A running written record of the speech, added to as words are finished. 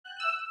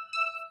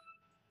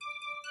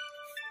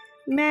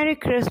Merry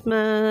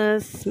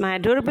Christmas, my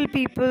adorable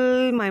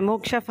people, my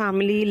Moksha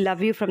family,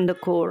 love you from the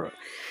core.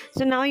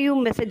 So now you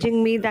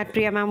messaging me that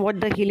Priya ma'am,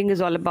 what the healing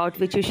is all about,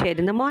 which you shared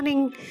in the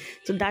morning.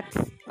 So that's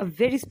a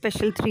very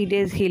special 3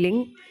 days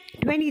healing,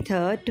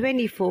 23rd,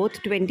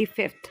 24th,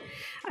 25th.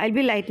 I'll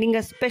be lighting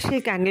a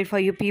special candle for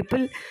you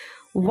people.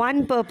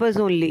 One purpose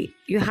only.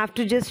 You have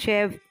to just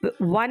share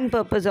one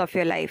purpose of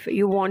your life.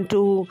 You want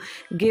to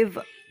give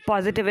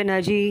positive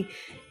energy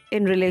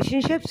in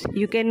relationships,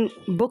 you can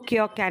book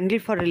your candle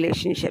for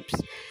relationships.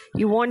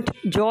 You want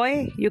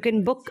joy, you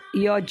can book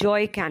your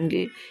joy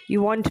candle.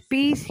 You want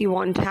peace, you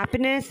want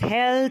happiness,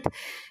 health,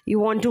 you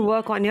want to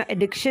work on your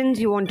addictions,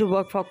 you want to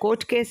work for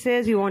court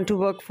cases, you want to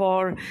work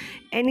for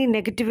any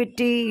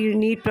negativity, you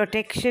need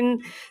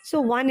protection. So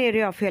one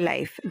area of your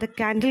life, the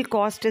candle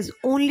cost is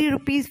only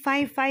rupees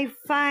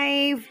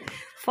 555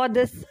 for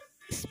this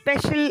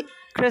special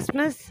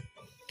Christmas.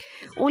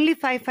 Only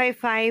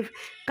 555.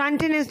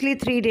 Continuously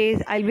 3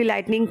 days I'll be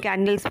lighting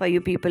candles for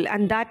you people,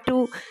 and that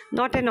too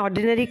not an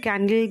ordinary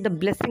candle, the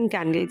blessing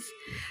candles.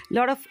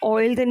 Lot of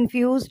oils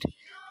infused,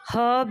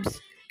 herbs,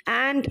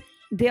 and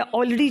they are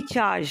already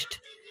charged.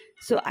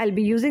 So I'll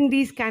be using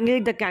these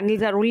candles. The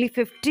candles are only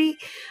 50.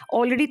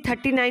 Already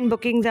 39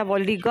 bookings I've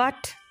already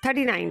got.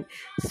 39.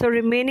 So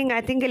remaining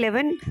I think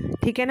 11.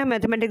 ठीक है ना,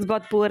 mathematics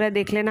बहुत poor है,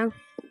 देख लेना.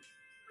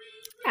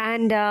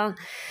 And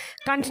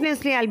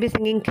continuously I'll be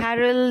singing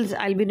carols,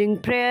 I'll be doing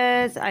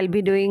prayers, I'll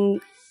be doing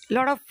a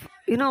lot of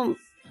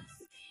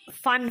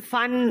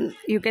fun,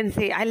 you can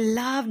say. I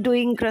love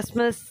doing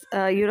Christmas,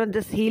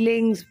 this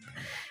healings,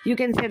 you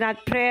can say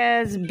that,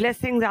 prayers,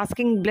 blessings,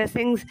 asking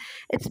blessings.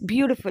 It's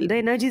beautiful. The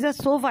energies are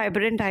so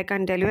vibrant, I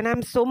can't tell you, and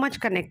I'm so much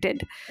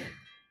connected.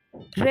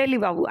 Really,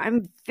 Babu,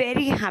 I'm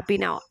very happy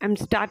now. I'm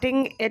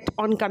starting it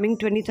on coming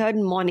 23rd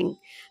morning.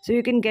 So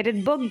you can get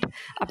it booked.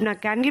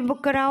 अपना candle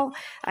book कराओ.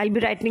 I'll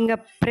be writing a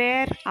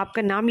prayer.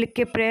 आपका नाम लिख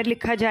के prayer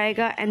लिखा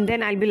जाएगा, and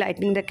then I'll be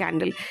lighting the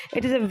candle.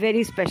 It is a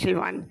very special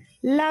one.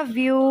 Love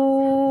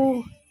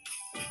you.